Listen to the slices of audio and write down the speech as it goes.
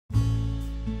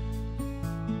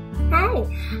Hi,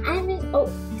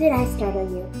 did I startle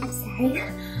you? I'm sorry.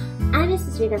 I'm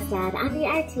Mrs. Riegelsted. I'm the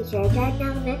art teacher at Dryden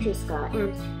Elementary School,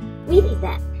 and we need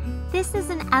that. This is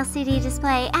an LCD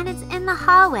display, and it's in the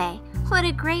hallway. What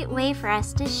a great way for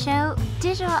us to show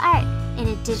digital art in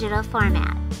a digital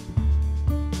format.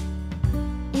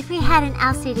 If we had an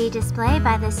LCD display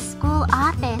by the school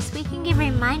office, we can give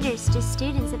reminders to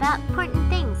students about important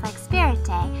things like Spirit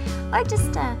Day, or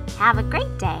just to have a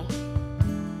great day.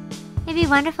 It'd be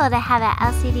wonderful to have an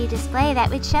LCD display that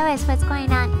would show us what's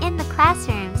going on in the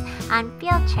classrooms, on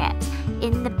field trips,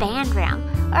 in the band room,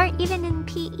 or even in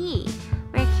PE,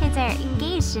 where kids are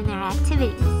engaged in their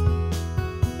activities.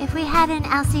 If we had an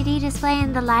LCD display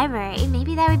in the library,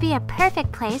 maybe that would be a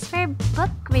perfect place for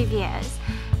book reviews.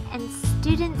 And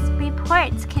students'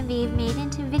 reports can be made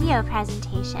into video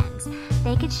presentations.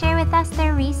 They could share with us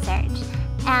their research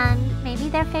and maybe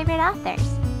their favorite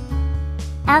authors.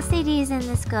 LCDs in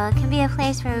the school can be a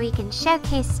place where we can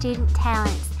showcase student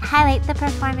talents, highlight the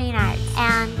performing arts,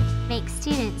 and make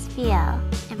students feel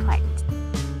important.